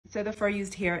So the fur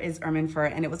used here is ermine fur,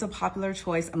 and it was a popular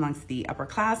choice amongst the upper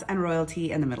class and royalty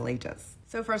in the Middle Ages.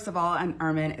 So first of all, an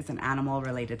ermine is an animal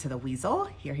related to the weasel.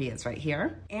 Here he is right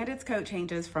here. And its coat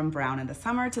changes from brown in the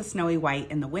summer to snowy white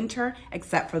in the winter,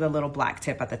 except for the little black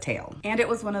tip at the tail. And it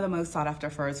was one of the most sought after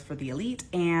furs for the elite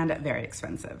and very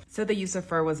expensive. So the use of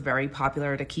fur was very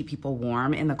popular to keep people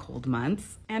warm in the cold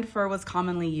months. And fur was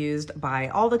commonly used by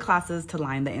all the classes to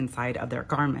line the inside of their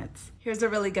garments. Here's a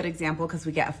really good example because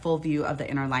we get a full view of the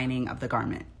inner lining of the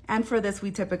garment. And for this,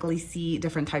 we typically see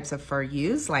different types of fur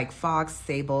used, like fox,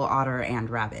 sable, otter, and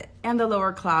rabbit. And the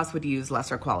lower class would use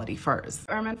lesser quality furs.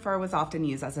 Ermine fur was often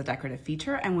used as a decorative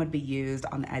feature and would be used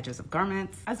on the edges of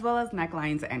garments, as well as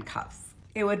necklines and cuffs.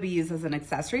 It would be used as an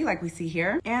accessory like we see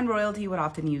here, and royalty would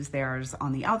often use theirs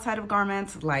on the outside of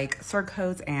garments like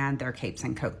surcoats and their capes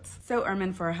and coats. So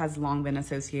ermine fur has long been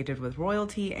associated with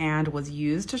royalty and was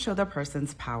used to show the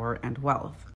person's power and wealth.